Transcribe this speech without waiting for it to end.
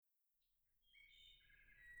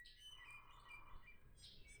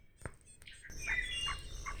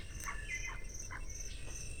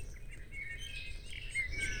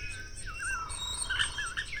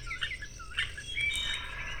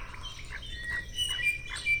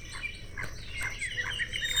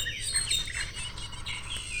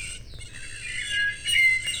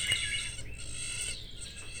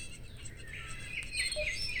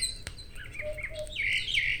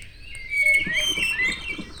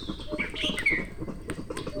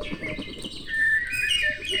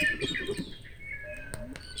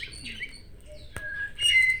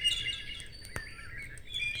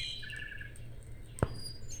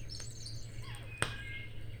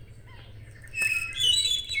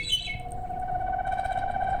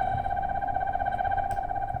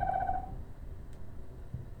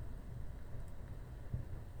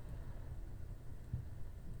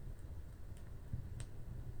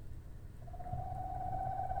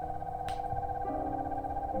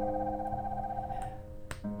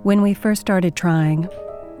When we first started trying,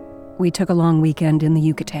 we took a long weekend in the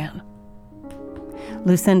Yucatan.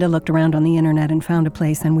 Lucinda looked around on the internet and found a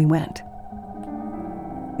place, and we went.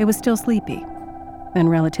 It was still sleepy and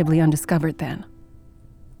relatively undiscovered then.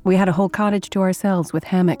 We had a whole cottage to ourselves with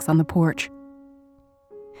hammocks on the porch.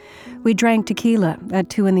 We drank tequila at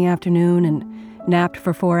 2 p.m. and napped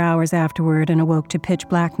for 4 hours afterward and awoke to pitch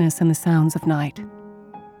blackness and the sounds of night.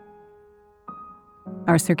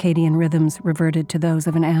 Our circadian rhythms reverted to those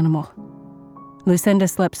of an animal. Lucinda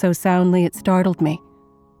slept so soundly it startled me.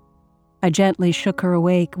 I gently shook her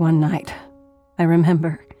awake one night, I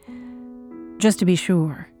remember, just to be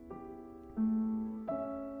sure.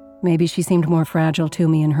 Maybe she seemed more fragile to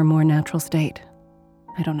me in her more natural state.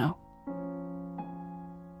 I don't know.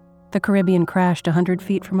 The Caribbean crashed 100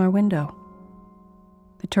 feet from our window.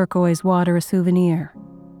 The turquoise water a souvenir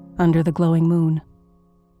under the glowing moon.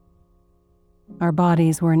 Our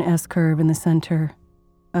bodies were an S-curve in the center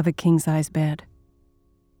of a king-size bed.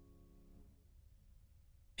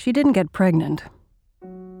 She didn't get pregnant.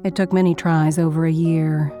 It took many tries over a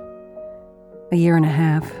year and a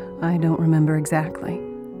half, I don't remember exactly.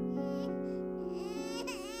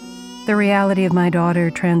 The reality of my daughter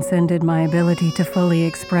transcended my ability to fully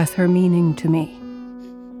express her meaning to me.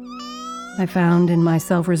 I found in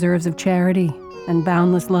myself reserves of charity and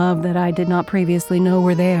boundless love that I did not previously know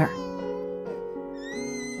were there.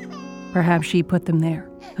 Perhaps she put them there,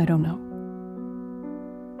 I don't know.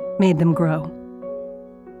 Made them grow.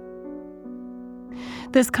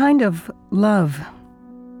 This kind of love,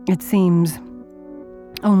 it seems,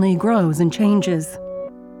 only grows and changes,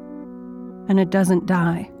 and it doesn't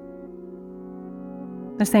die.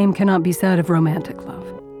 The same cannot be said of romantic love.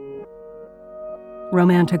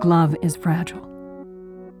 Romantic love is fragile.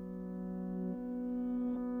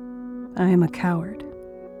 I am a coward.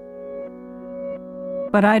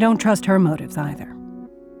 But I don't trust her motives either.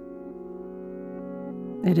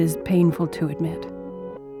 It is painful to admit.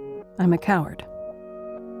 I'm a coward.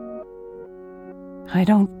 I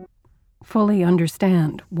don't fully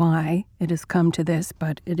understand why it has come to this,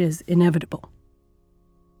 but it is inevitable.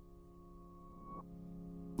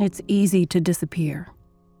 It's easy to disappear.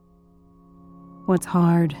 What's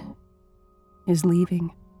hard is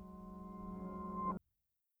leaving.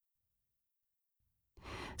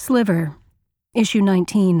 Sliver, issue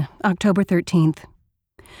 19, October 13th.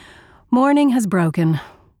 Morning has broken.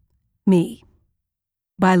 Me.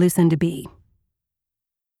 By Lucinda B.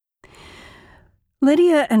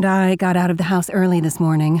 Lydia and I got out of the house early this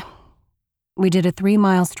morning. We did a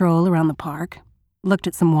 3-mile stroll around the park, looked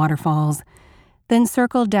at some waterfalls, then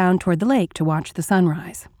circled down toward the lake to watch the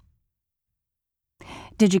sunrise.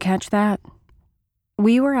 Did you catch that?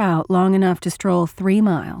 We were out long enough to stroll 3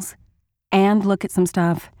 miles and look at some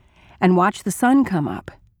stuff and watch the sun come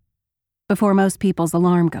up before most people's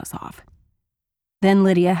alarm goes off. Then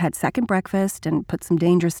Lydia had second breakfast and put some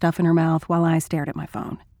dangerous stuff in her mouth while I stared at my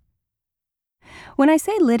phone. When I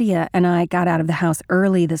say Lydia and I got out of the house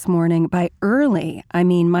early this morning, by early, I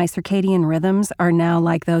mean my circadian rhythms are now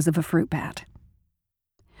like those of a fruit bat.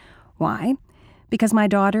 Why? Because my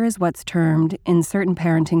daughter is what's termed, in certain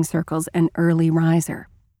parenting circles, an early riser.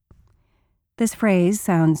 This phrase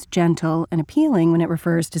sounds gentle and appealing when it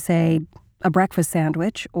refers to, say, a breakfast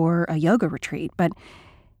sandwich or a yoga retreat, but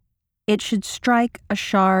it should strike a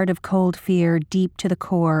shard of cold fear deep to the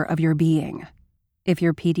core of your being if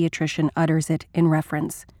your pediatrician utters it in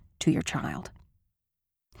reference to your child.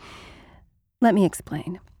 Let me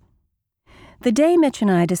explain. The day Mitch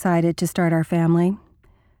and I decided to start our family,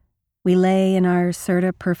 we lay in our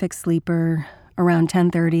Serta Perfect Sleeper around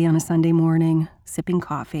 10:30 on a Sunday morning, sipping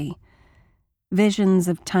coffee. Visions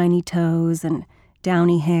of tiny toes and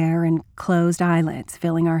downy hair and closed eyelids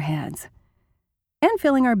filling our heads. And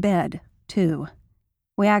filling our bed, too.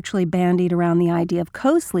 We actually bandied around the idea of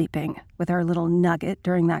co-sleeping with our little nugget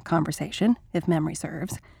during that conversation, if memory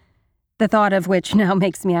serves. The thought of which now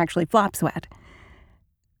makes me actually flop sweat.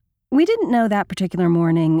 We didn't know that particular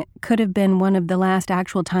morning could have been one of the last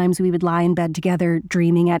actual times we would lie in bed together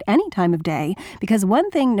dreaming at any time of day, because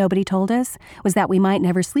one thing nobody told us was that we might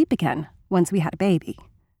never sleep again once we had a baby.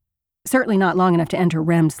 Certainly not long enough to enter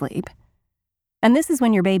REM sleep. And this is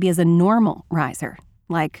when your baby is a normal riser,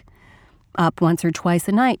 like up once or twice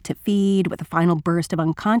a night to feed with a final burst of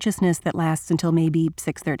unconsciousness that lasts until maybe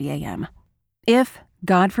 6:30 a.m. If,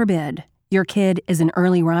 God forbid, your kid is an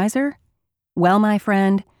early riser, well, my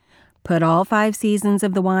friend, put all 5 seasons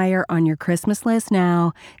of The Wire on your Christmas list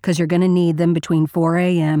now, because you're going to need them between 4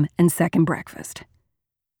 a.m. and second breakfast.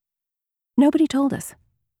 Nobody told us.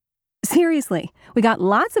 Seriously, we got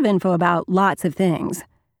lots of info about lots of things.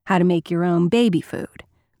 How to make your own baby food,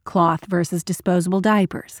 cloth versus disposable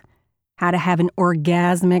diapers, how to have an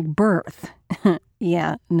orgasmic birth.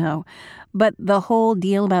 Yeah, no. But the whole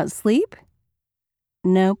deal about sleep?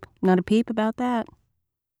 Nope, not a peep about that.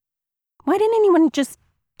 Why didn't anyone just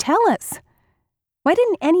tell us? Why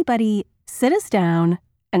didn't anybody sit us down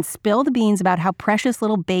and spill the beans about how precious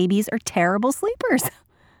little babies are terrible sleepers?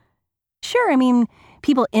 Sure, I mean,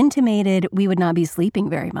 people intimated we would not be sleeping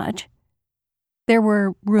very much. There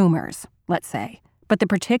were rumors, let's say, but the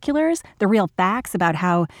particulars, the real facts about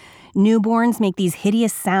how newborns make these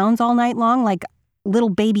hideous sounds all night long, like little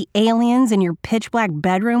baby aliens in your pitch black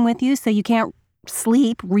bedroom with you, so you can't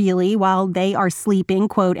sleep, really, while they are sleeping,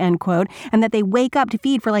 quote, end quote, and that they wake up to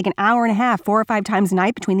feed for like an hour and a half, 4 or 5 times a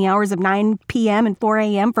night between the hours of 9 p.m. and 4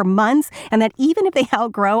 a.m. for months, and that even if they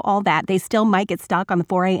outgrow all that, they still might get stuck on the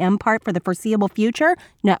 4 a.m. part for the foreseeable future?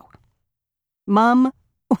 No. Mum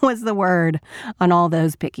was the word on all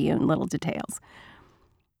those picayune little details.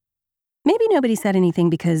 Maybe nobody said anything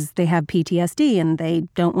because they have PTSD and they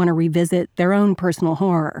don't want to revisit their own personal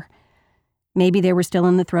horror. Maybe they were still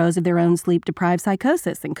in the throes of their own sleep-deprived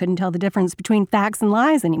psychosis and couldn't tell the difference between facts and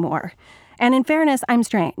lies anymore. And in fairness, I'm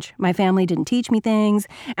strange. My family didn't teach me things,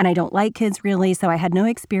 and I don't like kids really, so I had no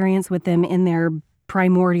experience with them in their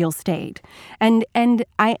primordial state. And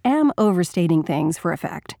I am overstating things for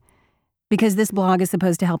effect, because this blog is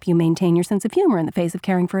supposed to help you maintain your sense of humor in the face of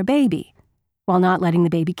caring for a baby, while not letting the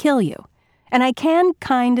baby kill you. And I can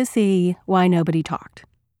kind of see why nobody talked.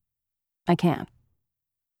 I can.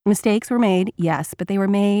 Mistakes were made, yes, but they were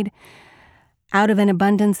made out of an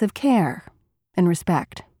abundance of care and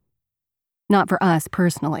respect. Not for us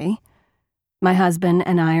personally. My husband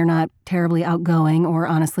and I are not terribly outgoing or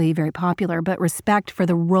honestly very popular, but respect for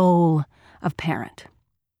the role of parent.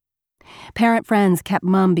 Parent friends kept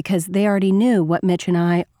Mum because they already knew what Mitch and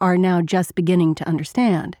I are now just beginning to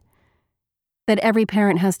understand. That every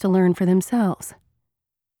parent has to learn for themselves.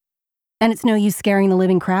 And it's no use scaring the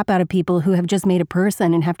living crap out of people who have just made a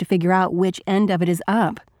person and have to figure out which end of it is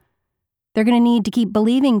up. They're going to need to keep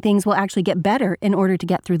believing things will actually get better in order to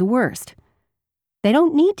get through the worst. They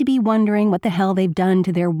don't need to be wondering what the hell they've done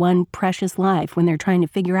to their one precious life when they're trying to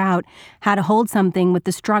figure out how to hold something with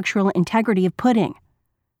the structural integrity of pudding.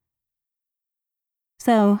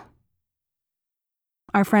 So,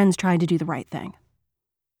 our friends tried to do the right thing.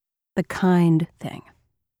 The kind thing.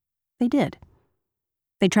 They did.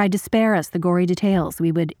 They tried to spare us the gory details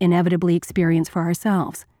we would inevitably experience for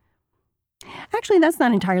ourselves. Actually, that's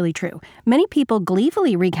not entirely true. Many people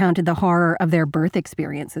gleefully recounted the horror of their birth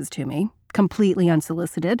experiences to me, completely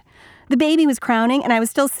unsolicited. The baby was crowning, and I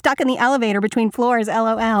was still stuck in the elevator between floors,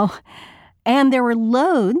 LOL. And there were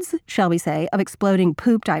loads, shall we say, of exploding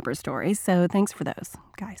poop diaper stories, so thanks for those,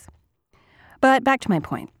 guys. But back to my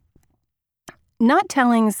point. Not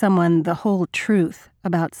telling someone the whole truth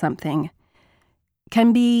about something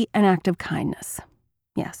can be an act of kindness,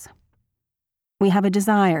 yes. We have a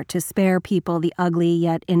desire to spare people the ugly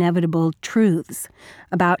yet inevitable truths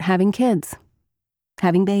about having kids,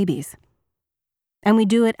 having babies. And we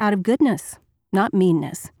do it out of goodness, not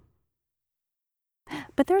meanness.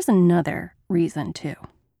 But there's another reason, too,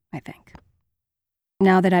 I think.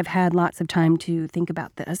 Now that I've had lots of time to think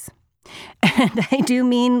about this, and I do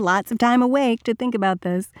mean lots of time awake to think about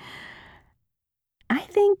this, I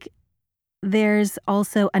think there's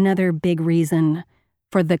also another big reason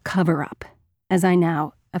for the cover-up, as I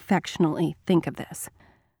now affectionately think of this.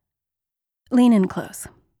 Lean in close.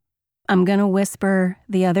 I'm going to whisper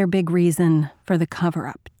the other big reason for the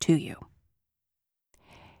cover-up to you.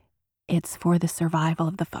 It's for the survival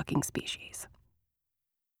of the fucking species.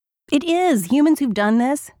 It is. Humans who've done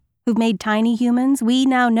this, who've made tiny humans, we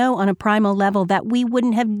now know on a primal level that we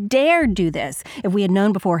wouldn't have dared do this if we had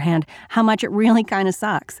known beforehand how much it really kind of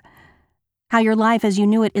sucks. How your life as you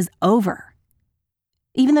knew it is over.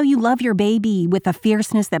 Even though you love your baby with a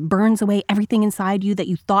fierceness that burns away everything inside you that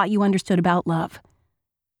you thought you understood about love.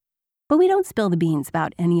 But we don't spill the beans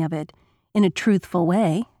about any of it in a truthful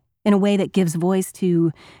way, in a way that gives voice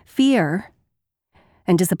to fear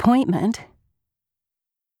and disappointment.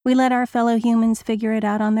 We let our fellow humans figure it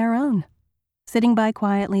out on their own, sitting by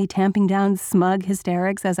quietly, tamping down smug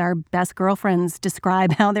hysterics as our best girlfriends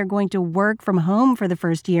describe how they're going to work from home for the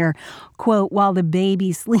first year, quote, while the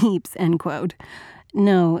baby sleeps, end quote.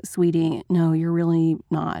 No, sweetie, no, you're really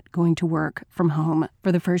not going to work from home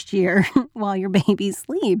for the first year while your baby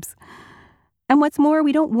sleeps. And what's more,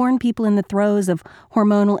 we don't warn people in the throes of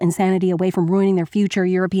hormonal insanity away from ruining their future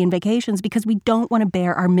European vacations because we don't want to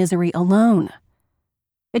bear our misery alone.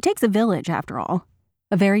 It takes a village, after all.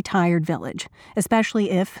 A very tired village,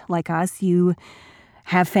 especially if, like us, you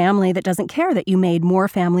have family that doesn't care that you made more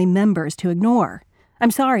family members to ignore.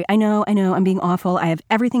 I'm sorry. I know, I'm being awful. I have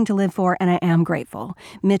everything to live for, and I am grateful.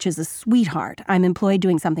 Mitch is a sweetheart. I'm employed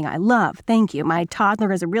doing something I love. Thank you. My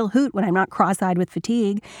toddler is a real hoot when I'm not cross-eyed with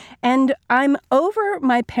fatigue. And I'm over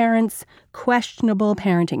my parents' questionable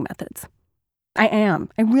parenting methods. I am.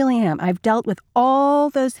 I really am. I've dealt with all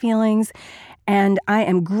those feelings, and I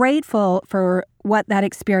am grateful for what that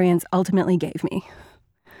experience ultimately gave me.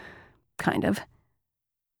 Kind of.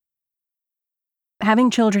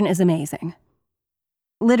 Having children is amazing.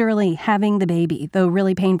 Literally, having the baby, though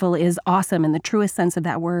really painful, is awesome in the truest sense of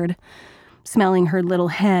that word. Smelling her little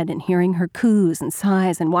head and hearing her coos and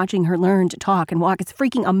sighs and watching her learn to talk and walk, it's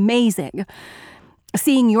freaking amazing.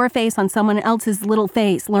 Seeing your face on someone else's little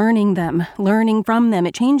face, learning from them,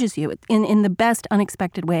 it changes you in the best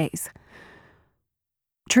unexpected ways.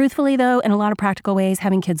 Truthfully, though, in a lot of practical ways,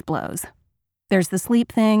 having kids blows. There's the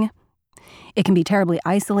sleep thing. It can be terribly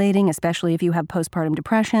isolating, especially if you have postpartum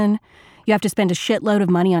depression. You have to spend a shitload of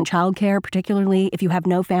money on childcare, particularly if you have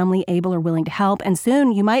no family able or willing to help. And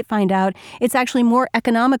soon you might find out it's actually more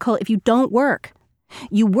economical if you don't work.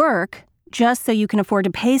 You work just so you can afford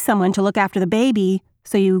to pay someone to look after the baby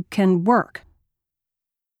so you can work.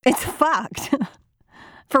 It's fucked.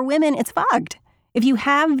 For women, it's fucked. If you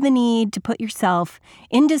have the need to put yourself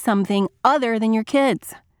into something other than your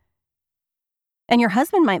kids. And your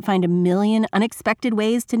husband might find a million unexpected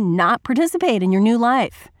ways to not participate in your new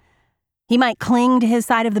life. He might cling to his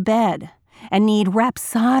side of the bed and need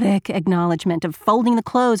rhapsodic acknowledgement of folding the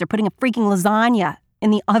clothes or putting a freaking lasagna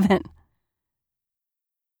in the oven.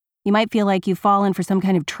 You might feel like you've fallen for some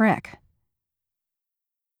kind of trick.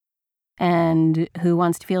 And who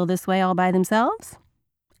wants to feel this way all by themselves?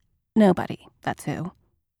 Nobody, that's who.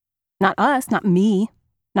 Not us, not me,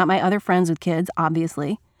 not my other friends with kids,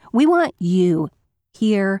 obviously. We want you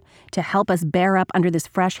here to help us bear up under this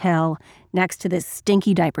fresh hell next to this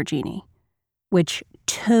stinky diaper genie. Which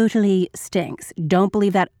totally stinks. Don't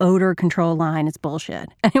believe that odor control line. It's bullshit.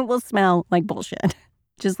 And it will smell like bullshit.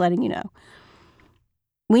 Just letting you know.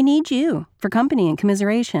 We need you for company and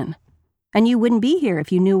commiseration. And you wouldn't be here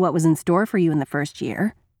if you knew what was in store for you in the first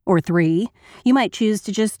year. Or 3. You might choose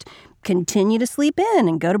to just continue to sleep in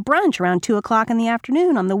and go to brunch around 2 o'clock in the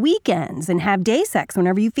afternoon on the weekends and have day sex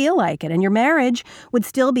whenever you feel like it. And your marriage would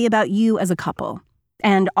still be about you as a couple.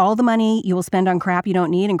 And all the money you will spend on crap you don't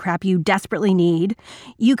need and crap you desperately need,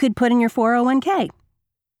 you could put in your 401k.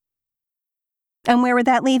 And where would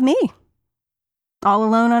that leave me? All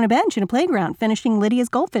alone on a bench in a playground, finishing Lydia's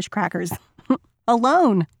goldfish crackers.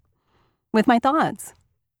 Alone. With my thoughts.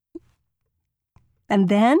 And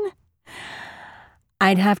then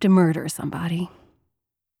I'd have to murder somebody.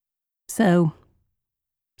 So,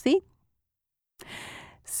 see?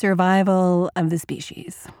 Survival of the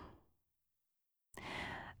species.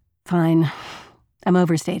 Fine. I'm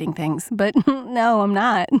overstating things, but no, I'm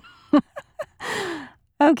not.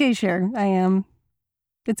 Okay, sure, I am.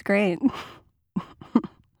 It's great.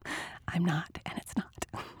 I'm not, and it's not.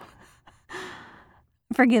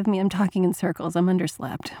 Forgive me, I'm talking in circles. I'm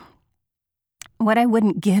underslept. What I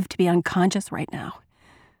wouldn't give to be unconscious right now.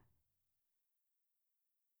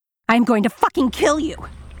 I'm going to fucking kill you!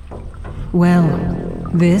 Well,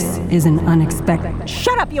 this is an unexpected...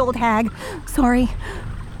 Shut up, you old hag! Sorry.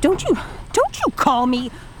 Don't you call me...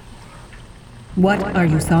 What are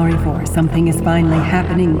you sorry for? Something is finally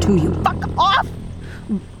happening to you. Fuck off!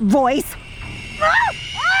 Voice.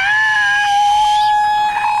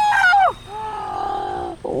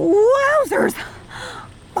 Wowzers!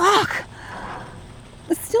 Fuck!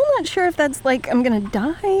 Still not sure if that's like I'm gonna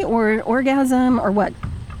die or orgasm or what.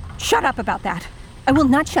 Shut up about that. I will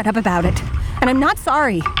not shut up about it. And I'm not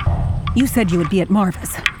sorry. You said you would be at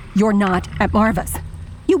Marva's. You're not at Marva's.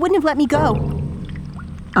 You wouldn't have let me go.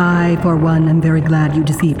 I, for one, am very glad you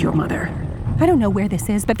deceived your mother. I don't know where this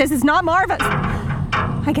is, but this is not Marva's.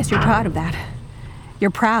 I guess you're proud of that. You're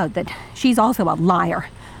proud that she's also a liar.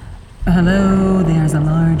 Hello, there's a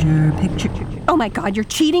larger picture. Oh my God, you're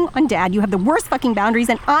cheating on Dad. You have the worst fucking boundaries,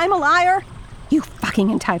 and I'm a liar? You fucking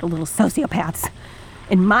entitled little sociopaths.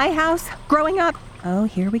 In my house, growing up, oh,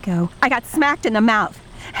 here we go. I got smacked in the mouth,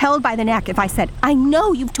 held by the neck if I said, I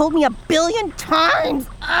know you've told me 1 billion times.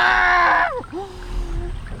 Ah!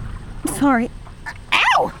 Sorry.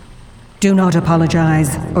 Ow! Do not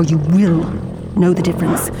apologize, or you will know the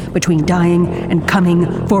difference between dying and coming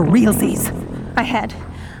for realsies.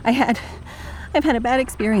 I've had a bad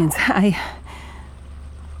experience.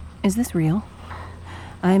 Is this real?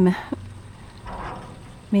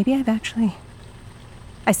 Maybe I've actually...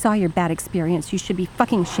 I saw your bad experience. You should be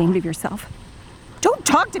fucking ashamed of yourself. Don't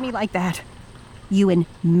talk to me like that. You and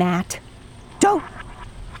Matt. Don't.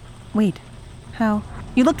 Wait, how...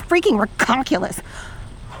 You looked freaking ridiculous.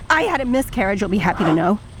 I had a miscarriage, you'll be happy to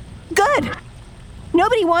know. Good.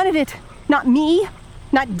 Nobody wanted it. Not me,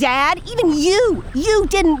 not Dad, even you. You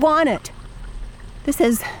didn't want it. This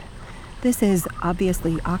is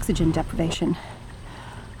obviously oxygen deprivation.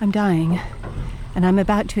 I'm dying, and I'm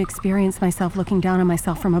about to experience myself looking down on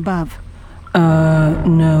myself from above.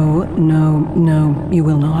 No, you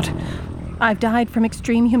will not. I've died from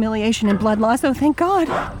extreme humiliation and blood loss, oh thank God.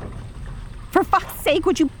 For fuck's sake,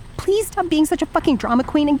 would you please stop being such a fucking drama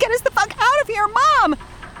queen and get us the fuck out of here, Mom!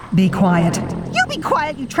 Be quiet. You be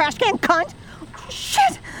quiet, you trash can cunt!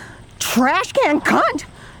 Shit! Trash can cunt!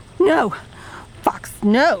 No. Fox,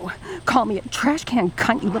 no. Call me a trash can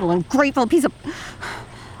cunt, you little ungrateful piece of...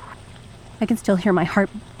 I can still hear my heart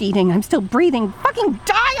beating. I'm still breathing. Fucking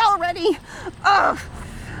die already! Ugh!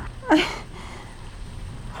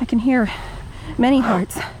 I can hear many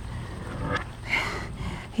hearts.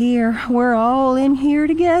 Here, we're all in here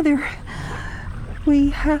together. We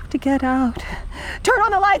have to get out. Turn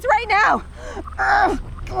on the lights right now!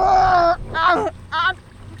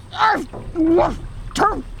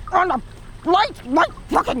 Turn on the lights right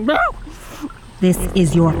fucking now! This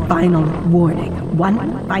is your final warning.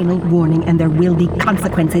 One final warning, and there will be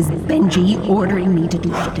consequences. Benji ordering me to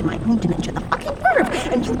do shit in my own dimension. The fucking nerve!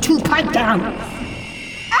 And you two pipe down!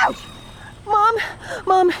 Ouch!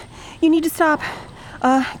 Mom, you need to stop.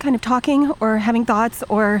 Kind of talking or having thoughts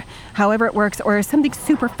or however it works or something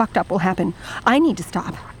super fucked up will happen. I need to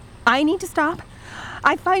stop.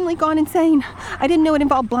 I've finally gone insane. I didn't know it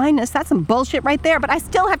involved blindness. That's some bullshit right there, but I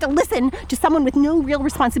still have to listen to someone with no real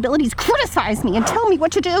responsibilities criticize me and tell me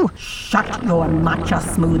what to do. Shut your matcha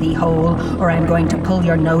smoothie hole, or I'm going to pull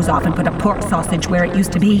your nose off and put a pork sausage where it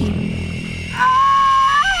used to be.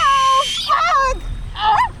 Oh, fuck!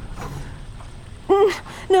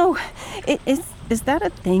 No, is that a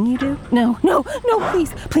thing you do? No,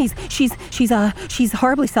 please. She's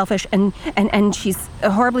horribly selfish and she's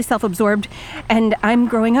horribly self-absorbed, and I'm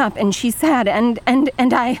growing up and she's sad and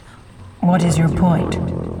I... What is your point?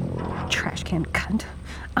 Trash can cunt.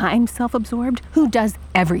 I'm self-absorbed? Who does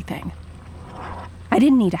everything? I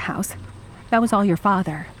didn't need a house. That was all your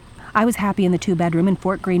father. I was happy in the 2-bedroom in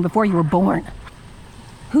Fort Greene before you were born.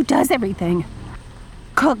 Who does everything?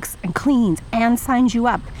 Cooks and cleans and signs you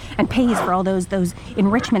up and pays for all those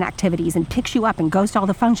enrichment activities and picks you up and goes to all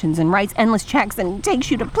the functions and writes endless checks and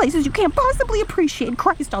takes you to places you can't possibly appreciate.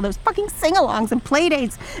 Christ, all those fucking sing-alongs and play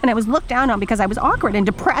dates. And I was looked down on because I was awkward and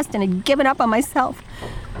depressed and had given up on myself.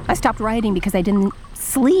 I stopped writing because I didn't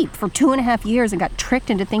sleep for 2.5 years and got tricked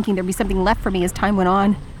into thinking there'd be something left for me as time went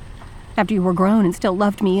on. After you were grown and still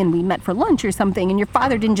loved me and we met for lunch or something and your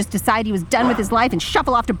father didn't just decide he was done with his life and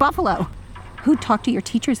shuffle off to Buffalo. Who talked to your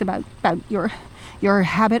teachers about your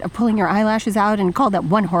habit of pulling your eyelashes out and called that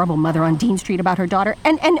one horrible mother on Dean Street about her daughter?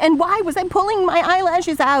 And why was I pulling my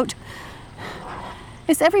eyelashes out?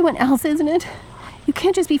 It's everyone else, isn't it? You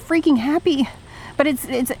can't just be freaking happy. But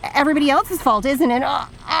it's everybody else's fault, isn't it?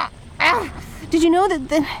 Did you know that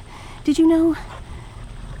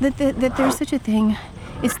there's such a thing?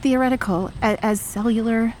 It's theoretical as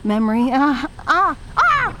cellular memory.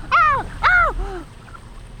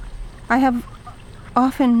 I have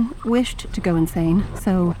often wished to go insane,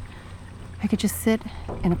 so I could just sit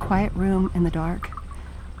in a quiet room in the dark.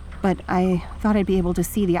 But I thought I'd be able to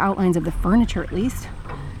see the outlines of the furniture at least.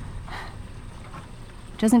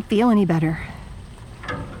 It doesn't feel any better.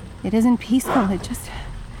 It isn't peaceful, it just...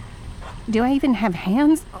 Do I even have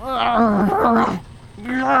hands?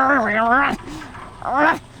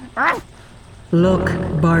 Look,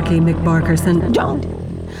 Barky McBarkerson. Don't!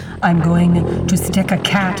 I'm going to stick a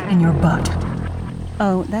cat in your butt.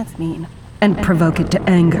 Oh, that's mean. And provoke it to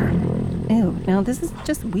anger. Ew, now this is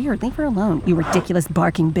just weird. Leave her alone, you ridiculous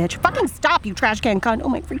barking bitch. Fucking stop, you trash can cunt. Oh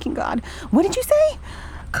my freaking God. What did you say?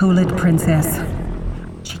 Cool it, princess.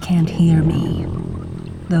 She can't hear me.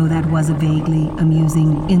 Though that was a vaguely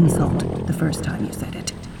amusing insult the first time you said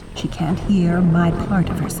it. She can't hear my part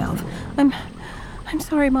of herself. I'm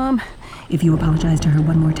sorry, Mom. If you apologize to her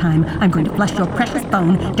one more time, I'm going to flush your precious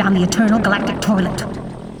bone down the eternal galactic toilet.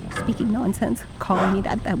 Speaking nonsense, calling me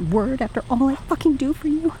that word after all I fucking do for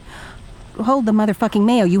you. Hold the motherfucking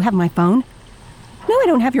mayo, you have my phone? No, I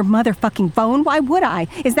don't have your motherfucking phone. Why would I?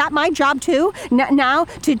 Is that my job too? Now,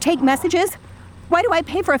 to take messages? Why do I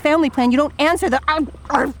pay for a family plan? You don't answer the...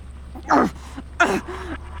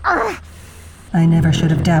 I never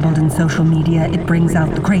should have dabbled in social media. It brings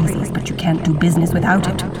out the crazies, but you can't do business without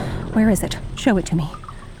it. Where is it? Show it to me.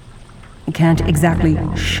 I can't exactly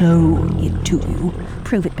show it to you.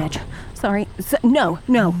 Prove it, bitch. Sorry. No.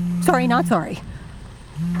 Sorry, not sorry.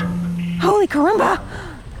 Holy caramba!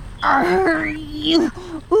 you.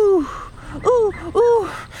 Ooh, ooh, ooh.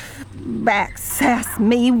 Backsass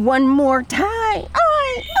me one more time.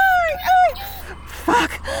 Aye.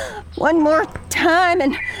 Fuck. One more time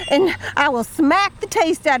and I will smack the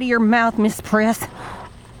taste out of your mouth, Miss Press.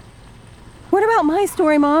 What about my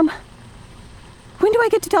story, Mom? When do I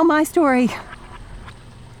get to tell my story?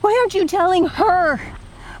 Why aren't you telling her?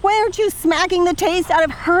 Why aren't you smacking the taste out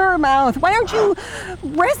of her mouth? Why aren't you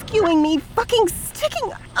rescuing me, fucking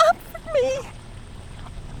sticking up for me?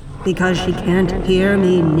 Because she can't hear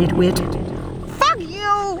me, nitwit. Fuck you!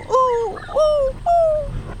 Ooh, ooh, ooh.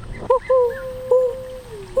 Ooh, ooh, ooh,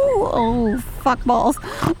 ooh. Oh, fuck balls.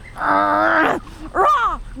 Rah,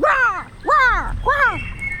 rah, rah, rah.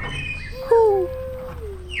 Hoo,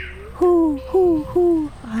 hoo, hoo,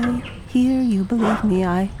 hoo. I hear you, believe me,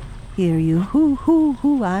 I hear you. Hoo, hoo,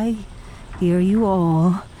 hoo, I hear you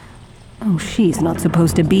all. Oh, she's not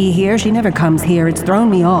supposed to be here. She never comes here. It's thrown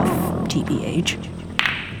me off, TBH.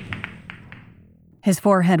 His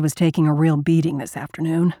forehead was taking a real beating this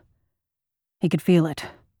afternoon. He could feel it.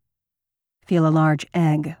 Feel a large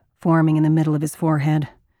egg forming in the middle of his forehead,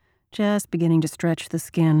 just beginning to stretch the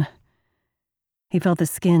skin. He felt the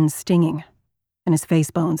skin stinging and his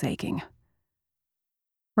face bones aching.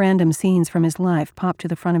 Random scenes from his life popped to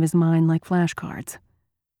the front of his mind like flashcards.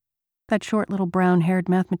 That short little brown-haired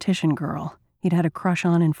mathematician girl he'd had a crush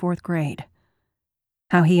on in 4th grade.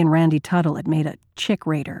 How he and Randy Tuttle had made a Chick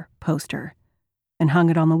Raider poster and hung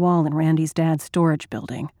it on the wall in Randy's dad's storage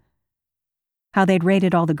building. How they'd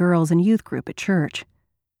rated all the girls in youth group at church,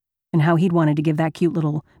 and how he'd wanted to give that cute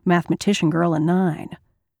little mathematician girl a 9.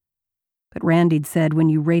 But Randy'd said when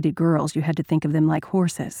you rated girls, you had to think of them like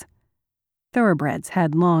horses. Thoroughbreds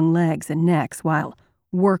had long legs and necks, while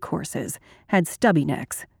workhorses had stubby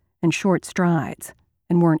necks and short strides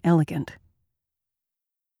and weren't elegant.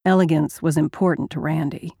 Elegance was important to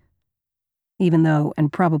Randy, even though,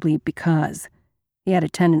 and probably because, he had a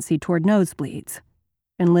tendency toward nosebleeds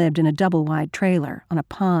and lived in a double-wide trailer on a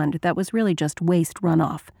pond that was really just waste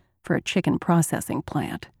runoff for a chicken processing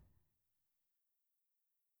plant.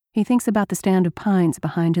 He thinks about the stand of pines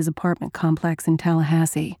behind his apartment complex in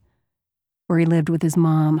Tallahassee, where he lived with his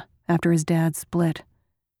mom after his dad split.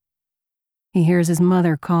 He hears his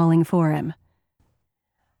mother calling for him.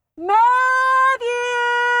 Matthew!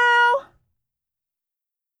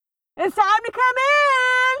 It's time to come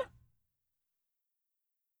in!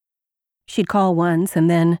 She'd call once, and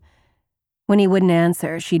then, when he wouldn't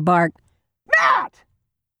answer, she'd bark, Matt!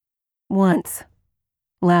 Once,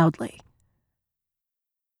 loudly.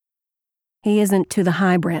 He isn't to the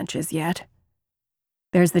high branches yet.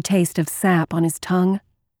 There's the taste of sap on his tongue,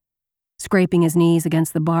 scraping his knees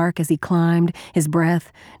against the bark as he climbed, his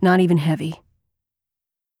breath not even heavy.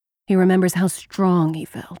 He remembers how strong he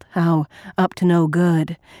felt, how up to no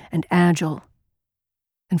good and agile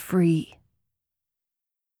and free.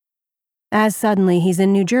 As suddenly he's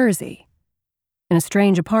in New Jersey, in a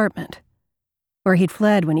strange apartment, where he'd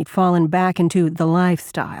fled when he'd fallen back into the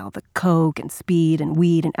lifestyle, the coke and speed and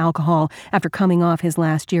weed and alcohol after coming off his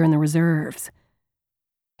last year in the reserves.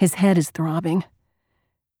 His head is throbbing.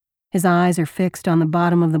 His eyes are fixed on the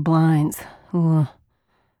bottom of the blinds.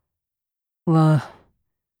 Levolor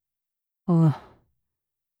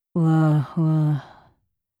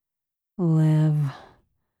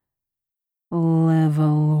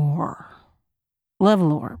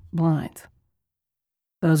blinds.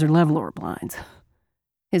 Those are Levolor blinds,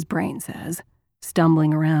 his brain says,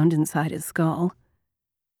 stumbling around inside his skull.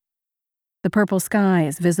 The purple sky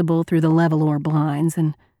is visible through the Levolor blinds,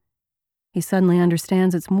 and he suddenly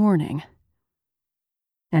understands it's morning.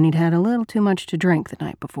 And he'd had a little too much to drink the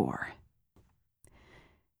night before.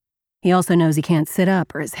 He also knows he can't sit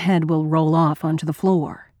up or his head will roll off onto the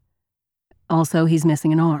floor. Also, he's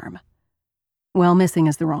missing an arm. Well, missing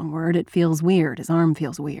is the wrong word. It feels weird. His arm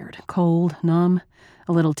feels weird. Cold, numb,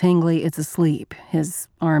 a little tingly. It's asleep. His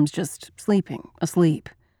arm's just sleeping, asleep.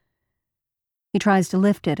 He tries to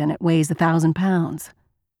lift it and it weighs 1,000 pounds.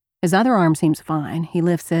 His other arm seems fine. He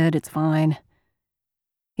lifts it, it's fine.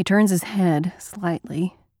 He turns his head,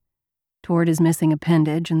 slightly, toward his missing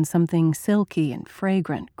appendage, and something silky and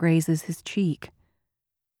fragrant grazes his cheek.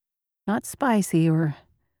 Not spicy or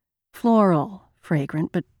floral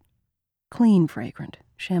fragrant, but clean fragrant,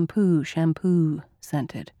 shampoo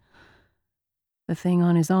scented. The thing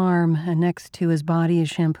on his arm and next to his body is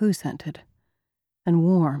shampoo scented, and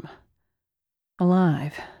warm,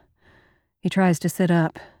 alive. He tries to sit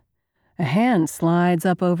up. A hand slides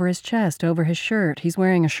up over his chest, over his shirt. He's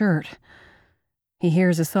wearing a shirt. He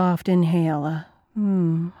hears a soft inhale,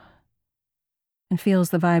 and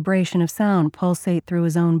feels the vibration of sound pulsate through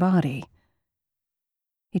his own body.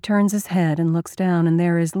 He turns his head and looks down, and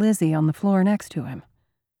there is Lizzie on the floor next to him.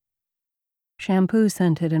 Shampoo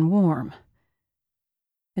scented and warm.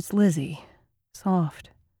 It's Lizzie, soft.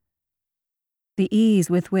 The ease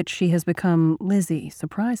with which she has become Lizzie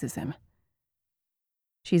surprises him.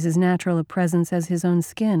 She's as natural a presence as his own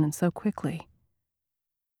skin, and so quickly.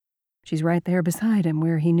 She's right there beside him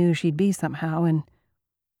where he knew she'd be somehow, and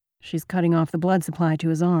she's cutting off the blood supply to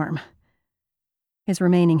his arm. His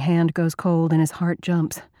remaining hand goes cold and his heart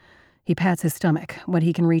jumps. He pats his stomach, what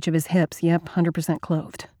he can reach of his hips, 100%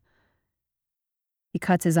 clothed. He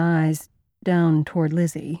cuts his eyes down toward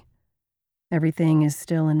Lizzie. Everything is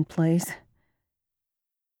still in place.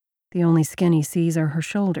 The only skin he sees are her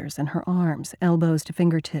shoulders and her arms, elbows to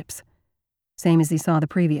fingertips, same as he saw the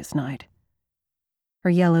previous night. Her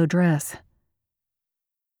yellow dress.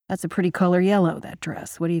 That's a pretty color yellow, that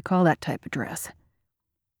dress. What do you call that type of dress?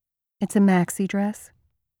 It's a maxi dress.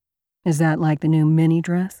 Is that like the new mini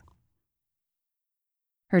dress?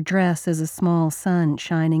 Her dress is a small sun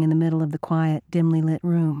shining in the middle of the quiet, dimly lit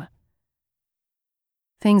room.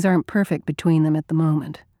 Things aren't perfect between them at the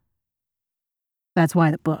moment. That's why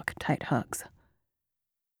the book, Tight Hugs.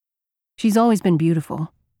 She's always been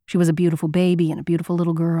beautiful. She was a beautiful baby and a beautiful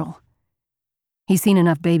little girl. He's seen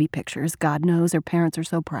enough baby pictures. God knows her parents are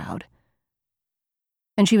so proud.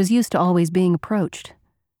 And she was used to always being approached.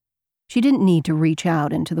 She didn't need to reach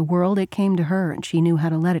out into the world. It came to her, and she knew how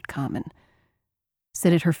to let it come and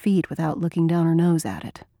sit at her feet without looking down her nose at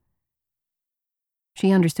it.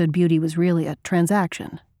 She understood beauty was really a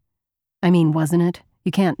transaction. I mean, wasn't it?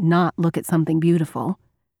 You can't not look at something beautiful.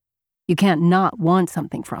 You can't not want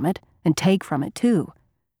something from it, and take from it, too.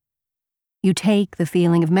 You take the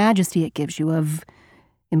feeling of majesty it gives you, of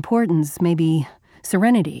importance, maybe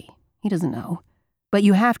serenity. He doesn't know. But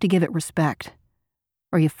you have to give it respect,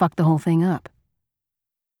 or you fuck the whole thing up.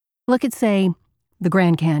 Look at, say, the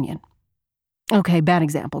Grand Canyon. Okay, bad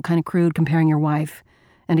example, kind of crude comparing your wife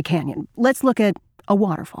and a canyon. Let's look at a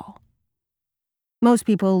waterfall. Most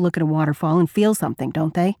people look at a waterfall and feel something,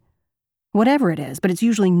 don't they? Whatever it is, but it's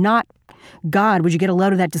usually not, God, would you get a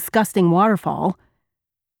load of that disgusting waterfall?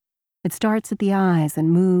 It starts at the eyes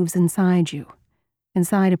and moves inside you,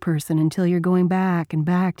 inside a person, until you're going back and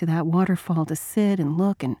back to that waterfall to sit and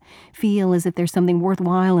look and feel as if there's something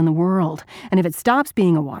worthwhile in the world. And if it stops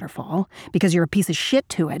being a waterfall because you're a piece of shit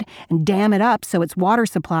to it and dam it up so its water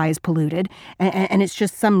supply is polluted and it's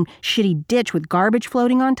just some shitty ditch with garbage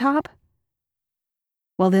floating on top,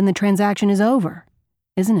 well, then the transaction is over,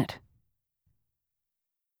 isn't it?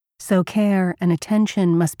 So care and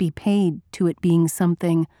attention must be paid to it being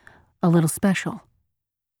something a little special.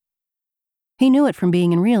 He knew it from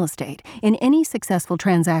being in real estate. In any successful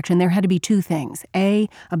transaction, there had to be two things. A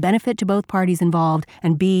benefit to both parties involved,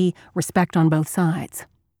 and B, respect on both sides.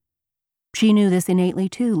 She knew this innately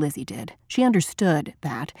too, Lizzie did. She understood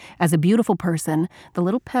that, as a beautiful person, the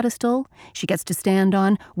little pedestal she gets to stand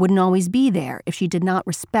on wouldn't always be there if she did not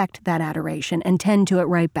respect that adoration and tend to it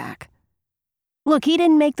right back. Look, he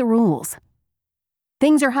didn't make the rules.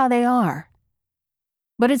 Things are how they are.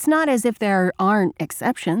 But it's not as if there aren't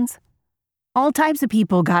exceptions. All types of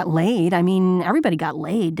people got laid. I mean, everybody got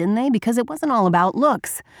laid, didn't they? Because it wasn't all about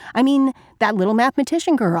looks. I mean, that little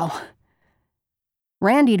mathematician girl.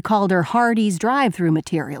 Randy'd called her Hardy's drive-through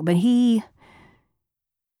material, but he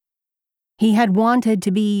had wanted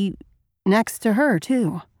to be next to her,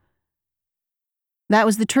 too. That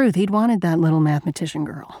was the truth. He'd wanted that little mathematician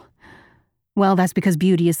girl. Well, that's because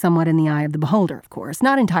beauty is somewhat in the eye of the beholder, of course.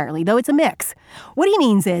 Not entirely, though it's a mix. What he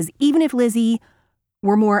means is, even if Lizzie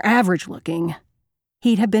were more average-looking,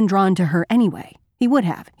 he'd have been drawn to her anyway. He would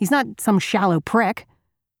have. He's not some shallow prick.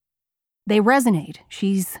 They resonate.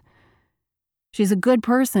 She's a good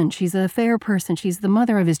person. She's a fair person. She's the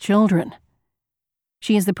mother of his children.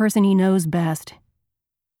 She is the person he knows best.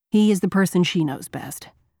 He is the person she knows best.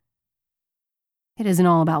 It isn't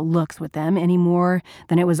all about looks with them any more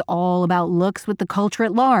than it was all about looks with the culture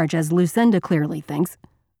at large, as Lucinda clearly thinks.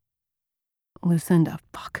 Lucinda,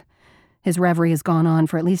 fuck. His reverie has gone on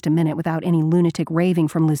for at least a minute without any lunatic raving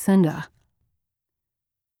from Lucinda.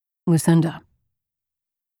 Lucinda.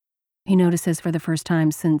 He notices for the first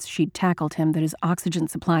time since she'd tackled him that his oxygen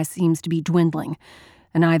supply seems to be dwindling,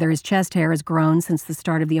 and either his chest hair has grown since the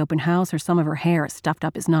start of the open house or some of her hair has stuffed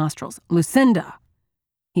up his nostrils. Lucinda,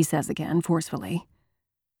 he says again, forcefully.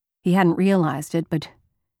 He hadn't realized it, but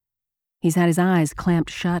he's had his eyes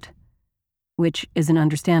clamped shut, which is an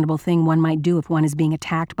understandable thing one might do if one is being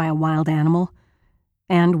attacked by a wild animal,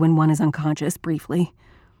 and when one is unconscious, briefly.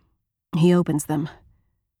 He opens them.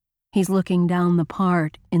 He's looking down the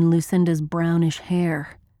part in Lucinda's brownish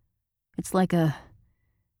hair. It's like a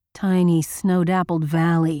tiny snow-dappled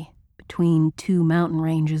valley between two mountain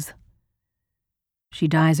ranges. She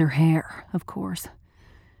dyes her hair, of course.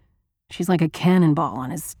 She's like a cannonball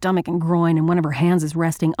on his stomach and groin, and one of her hands is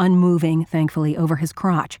resting unmoving, thankfully, over his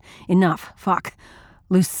crotch. Enough. Fuck.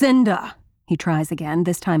 Lucinda! He tries again,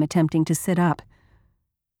 this time attempting to sit up.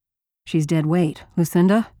 She's dead weight.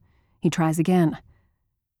 Lucinda? He tries again.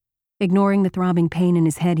 Ignoring the throbbing pain in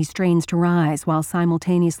his head, he strains to rise while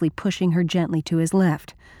simultaneously pushing her gently to his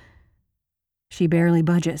left. She barely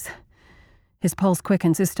budges. His pulse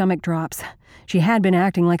quickens, his stomach drops. She had been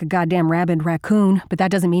acting like a goddamn rabid raccoon, but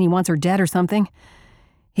that doesn't mean he wants her dead or something.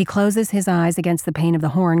 He closes his eyes against the pain of the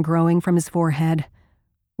horn growing from his forehead,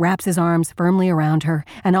 wraps his arms firmly around her,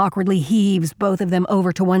 and awkwardly heaves both of them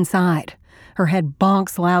over to one side. Her head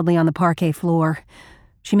bonks loudly on the parquet floor.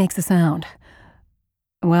 She makes a sound.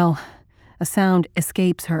 Well, a sound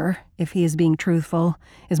escapes her, if he is being truthful,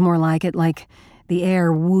 is more like it, like the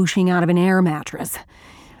air whooshing out of an air mattress.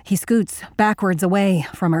 He scoots backwards away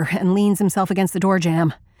from her and leans himself against the door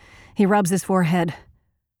jamb. He rubs his forehead.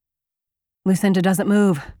 Lucinda doesn't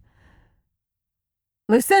move.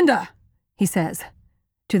 Lucinda, he says,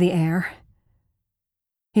 to the air.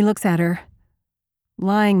 He looks at her,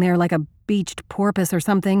 lying there like a beached porpoise or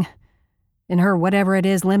something, in her whatever it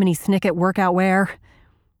is lemony snicket workout wear.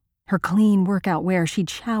 Her clean workout wear. She'd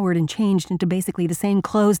showered and changed into basically the same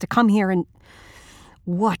clothes to come here and...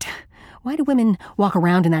 What? Why do women walk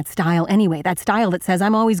around in that style anyway? That style that says,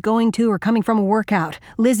 I'm always going to or coming from a workout.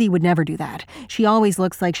 Lizzie would never do that. She always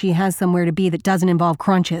looks like she has somewhere to be that doesn't involve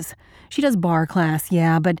crunches. She does bar class,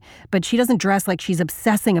 yeah, but she doesn't dress like she's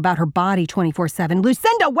obsessing about her body 24/7.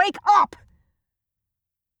 Lucinda, wake up!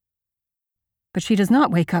 But she does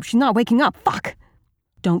not wake up. She's not waking up. Fuck!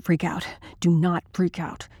 Don't freak out. Do not freak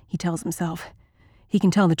out, he tells himself. He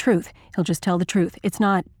can tell the truth. He'll just tell the truth. It's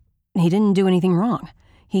not... He didn't do anything wrong.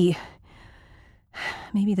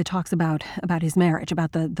 Maybe the talks about his marriage,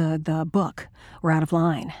 about the book, were out of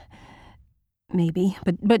line. Maybe,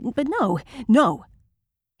 but no.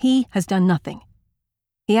 He has done nothing.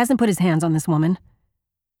 He hasn't put his hands on this woman.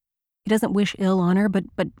 He doesn't wish ill on her, but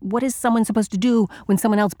what is someone supposed to do when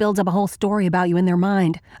someone else builds up a whole story about you in their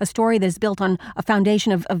mind? A story that is built on a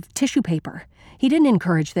foundation of tissue paper. He didn't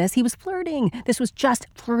encourage this. He was flirting. This was just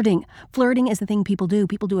flirting. Flirting is the thing people do.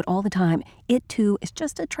 People do it all the time. It, too, is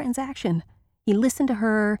just a transaction. He listened to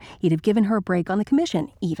her. He'd have given her a break on the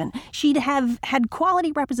commission, even. She'd have had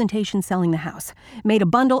quality representation selling the house, made a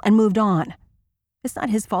bundle, and moved on. It's not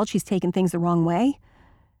his fault she's taken things the wrong way.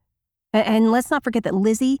 And let's not forget that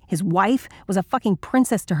Lizzie, his wife, was a fucking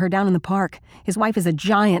princess to her down in the park. His wife is a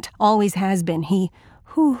giant, always has been.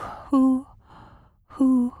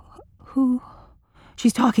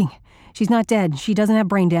 She's talking. She's not dead. She doesn't have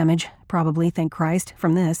brain damage, probably, thank Christ,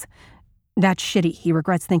 from this. That's shitty. He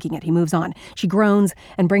regrets thinking it. He moves on. She groans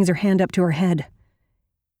and brings her hand up to her head.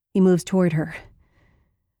 He moves toward her.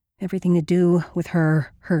 Everything to do with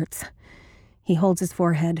her hurts. He holds his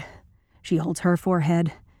forehead. She holds her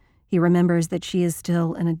forehead. He remembers that she is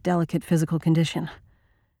still in a delicate physical condition.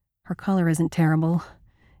 Her color isn't terrible.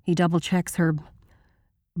 He double-checks her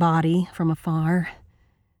body from afar.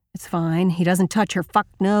 It's fine. He doesn't touch her. Fuck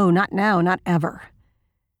no, not now, not ever.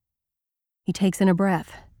 He takes in a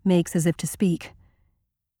breath, makes as if to speak.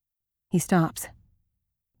 He stops.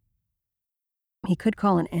 He could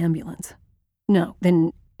call an ambulance. No,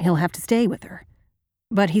 then he'll have to stay with her.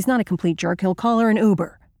 But he's not a complete jerk. He'll call her an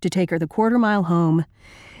Uber to take her the quarter-mile home.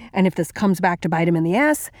 And if this comes back to bite him in the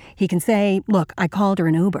ass, he can say, look, I called her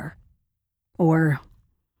an Uber. Or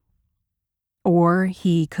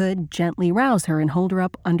he could gently rouse her and hold her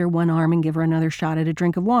up under one arm and give her another shot at a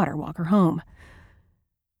drink of water, walk her home.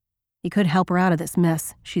 He could help her out of this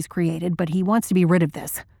mess she's created, but he wants to be rid of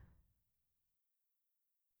this.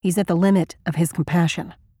 He's at the limit of his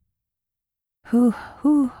compassion. Who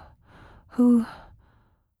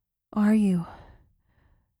are you?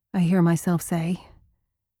 I hear myself say.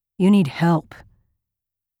 You need help,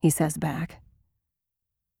 he says back.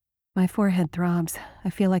 My forehead throbs.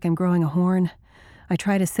 I feel like I'm growing a horn. I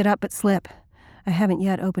try to sit up but slip. I haven't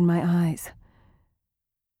yet opened my eyes.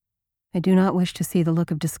 I do not wish to see the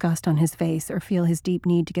look of disgust on his face or feel his deep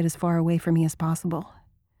need to get as far away from me as possible.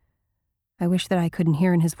 I wish that I couldn't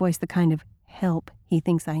hear in his voice the kind of help he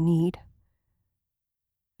thinks I need.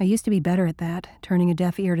 I used to be better at that, turning a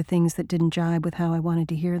deaf ear to things that didn't jibe with how I wanted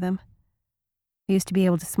to hear them. I used to be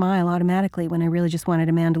able to smile automatically when I really just wanted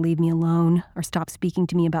a man to leave me alone, or stop speaking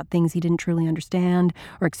to me about things he didn't truly understand,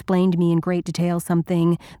 or explain to me in great detail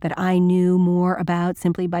something that I knew more about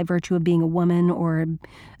simply by virtue of being a woman, or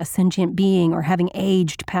a sentient being, or having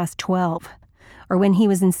aged past 12, or when he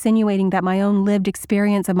was insinuating that my own lived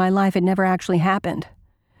experience of my life had never actually happened.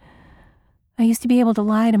 I used to be able to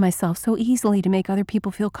lie to myself so easily to make other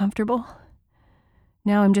people feel comfortable.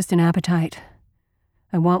 Now I'm just an appetite.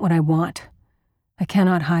 I want what I want. I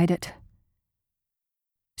cannot hide it.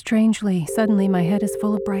 Strangely, suddenly my head is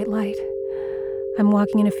full of bright light. I'm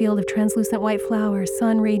walking in a field of translucent white flowers,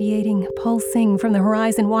 sun radiating, pulsing from the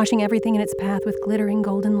horizon, washing everything in its path with glittering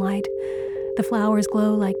golden light. The flowers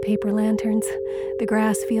glow like paper lanterns. The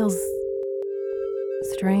grass feels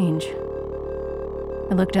strange.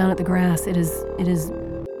 I look down at the grass. It is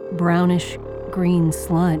brownish green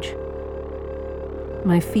sludge.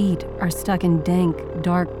 My feet are stuck in dank,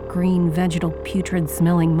 dark green, vegetal,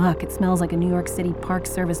 putrid-smelling muck. It smells like a New York City Park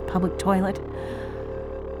Service public toilet.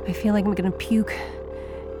 I feel like I'm gonna puke.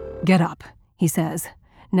 "Get up," he says,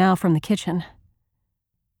 now from the kitchen.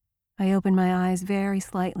 I open my eyes very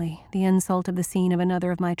slightly, the insult of the scene of another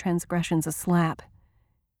of my transgressions a slap.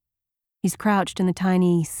 He's crouched in the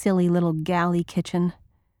tiny, silly little galley kitchen,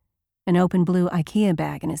 an open blue IKEA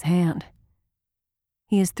bag in his hand.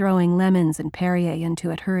 He is throwing lemons and Perrier into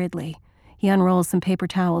it hurriedly. He unrolls some paper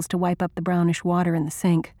towels to wipe up the brownish water in the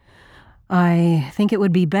sink. "I think it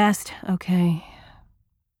would be best," "Okay,"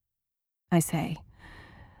 I say.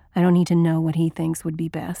 I don't need to know what he thinks would be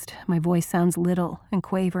best. My voice sounds little and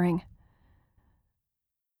quavering.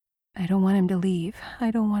 I don't want him to leave.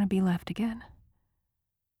 I don't want to be left again.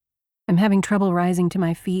 I'm having trouble rising to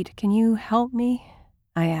my feet. "Can you help me?"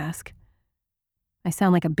 I ask. I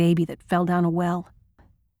sound like a baby that fell down a well.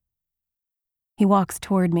 He walks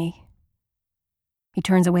toward me. He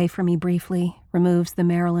turns away from me briefly, removes the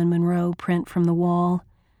Marilyn Monroe print from the wall,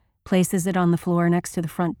 places it on the floor next to the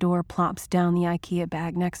front door, plops down the IKEA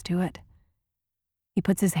bag next to it. He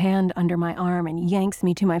puts his hand under my arm and yanks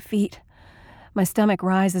me to my feet. My stomach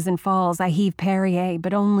rises and falls. I heave Perrier,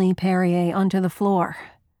 but only Perrier, onto the floor.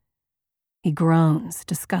 He groans,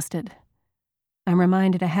 disgusted. I'm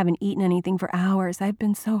reminded I haven't eaten anything for hours. I've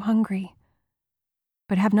been so hungry,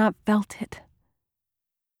 but have not felt it.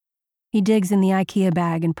 He digs in the IKEA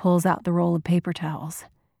bag and pulls out the roll of paper towels.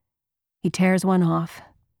 He tears one off,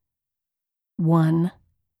 and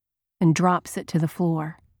drops it to the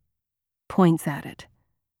floor, points at it,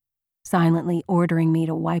 silently ordering me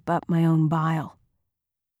to wipe up my own bile.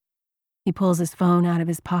 He pulls his phone out of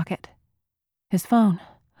his pocket. His phone.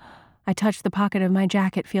 I touch the pocket of my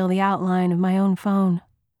jacket, feel the outline of my own phone.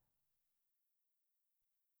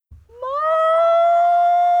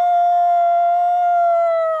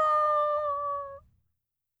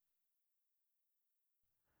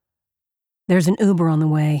 "There's an Uber on the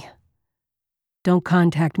way. Don't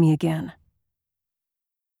contact me again.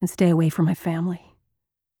 And stay away from my family."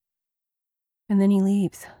 And then he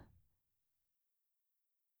leaves.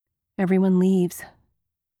 Everyone leaves.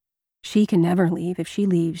 She can never leave. If she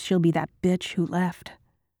leaves, she'll be that bitch who left.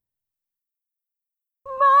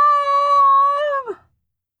 "Mom!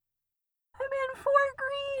 I'm in Fort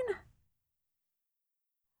Greene.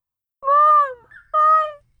 Mom!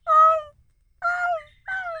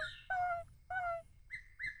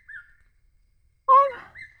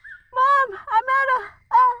 Mom, I'm at a...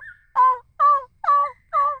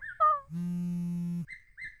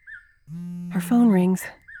 Her phone rings.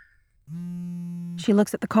 She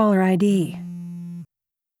looks at the caller ID.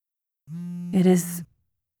 It is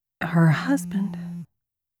her husband.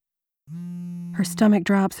 Her stomach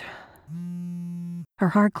drops. Her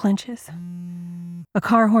heart clenches. A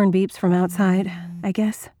car horn beeps from outside, I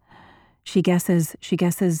guess. She guesses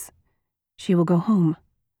she will go home.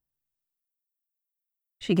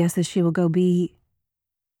 She guesses she will go be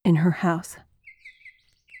in her house.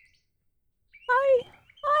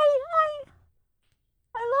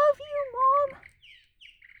 I love you, Mom.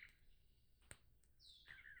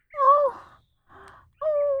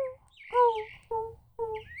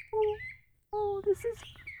 Oh, this is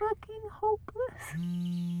fucking hopeless.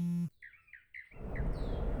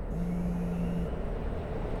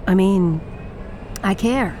 I mean, I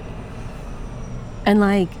care. And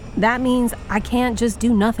that means I can't just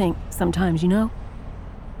do nothing sometimes, you know?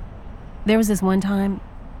 There was this one time,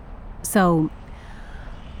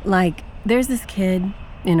 there's this kid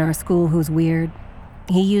in our school who's weird.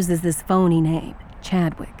 He uses this phony name,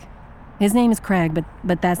 Chadwick. His name is Craig,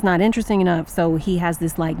 but that's not interesting enough, so he has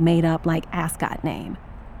this made up ascot name.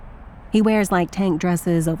 He wears tank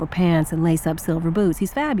dresses over pants and lace-up silver boots.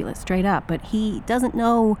 He's fabulous, straight up, but he doesn't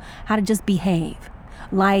know how to just behave.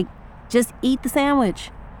 Just eat the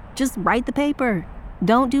sandwich. Just write the paper.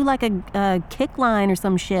 Don't do a kick line or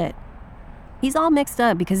some shit. He's all mixed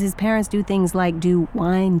up because his parents do things like do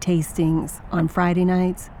wine tastings on Friday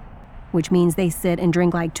nights. which means they sit and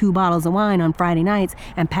drink like 2 bottles of wine on Friday nights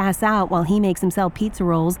and pass out while he makes himself pizza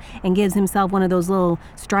rolls and gives himself one of those little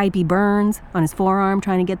stripy burns on his forearm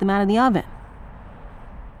trying to get them out of the oven.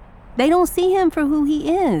 They don't see him for who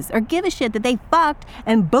he is or give a shit that they fucked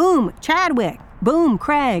and boom, Chadwick, boom,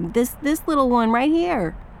 Craig, this little one right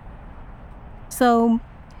here. So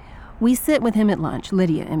we sit with him at lunch,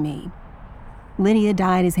 Lydia and me. Lydia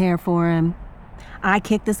dyed his hair for him. I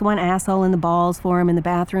kicked this one asshole in the balls for him in the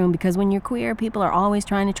bathroom because when you're queer, people are always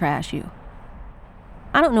trying to trash you.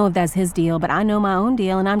 I don't know if that's his deal, but I know my own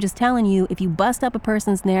deal, and I'm just telling you, if you bust up a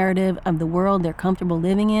person's narrative of the world they're comfortable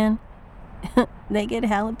living in, they get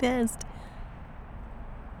hella pissed.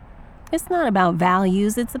 It's not about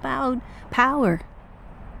values, it's about power.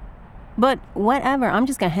 But whatever, I'm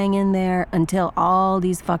just gonna hang in there until all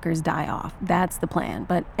these fuckers die off. That's the plan.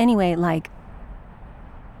 But anyway,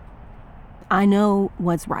 I know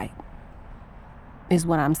what's right, is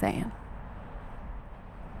what I'm saying.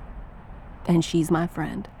 And she's my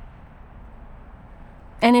friend.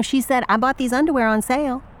 And if she said, I bought these underwear on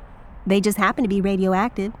sale, they just happen to be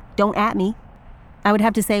radioactive, don't at me, I would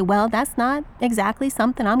have to say, well, that's not exactly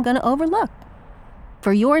something I'm gonna overlook.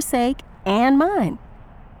 For your sake and mine.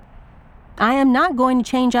 I am not going to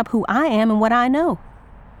change up who I am and what I know.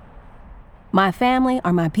 My family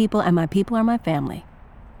are my people and my people are my family.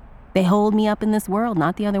 They hold me up in this world,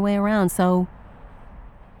 not the other way around, so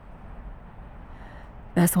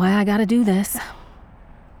that's why I gotta do this.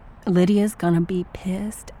 Lydia's gonna be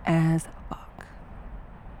pissed as fuck.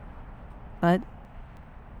 But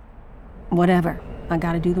whatever, I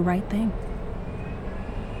gotta do the right thing.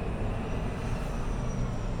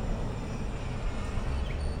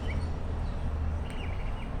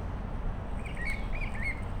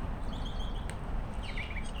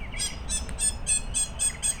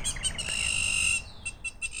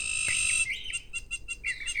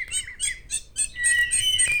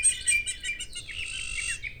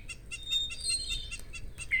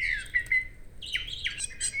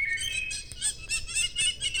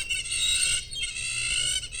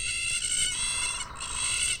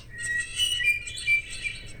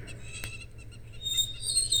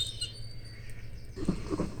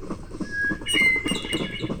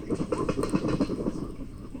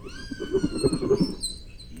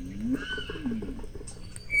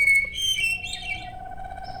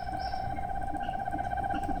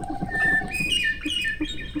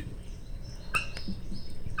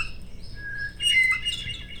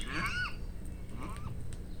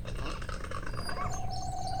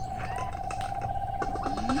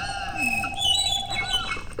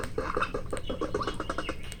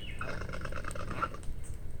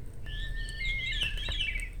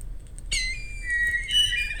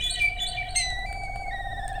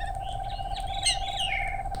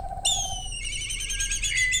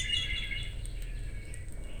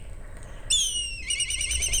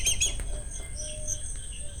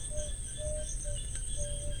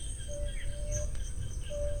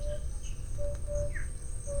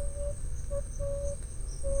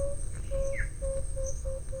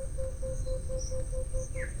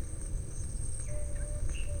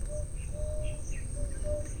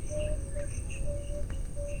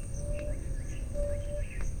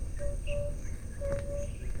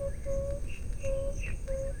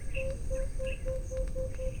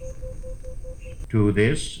 To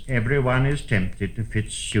this, everyone is tempted to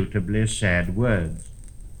fit suitably sad words.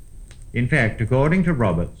 In fact, according to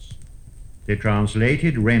Roberts, the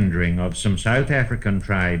translated rendering of some South African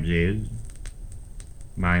tribes is,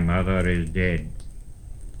 "My mother is dead.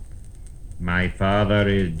 My father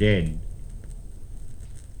is dead.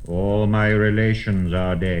 All my relations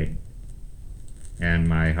are dead. And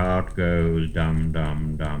my heart goes dum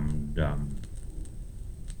dum dum dum."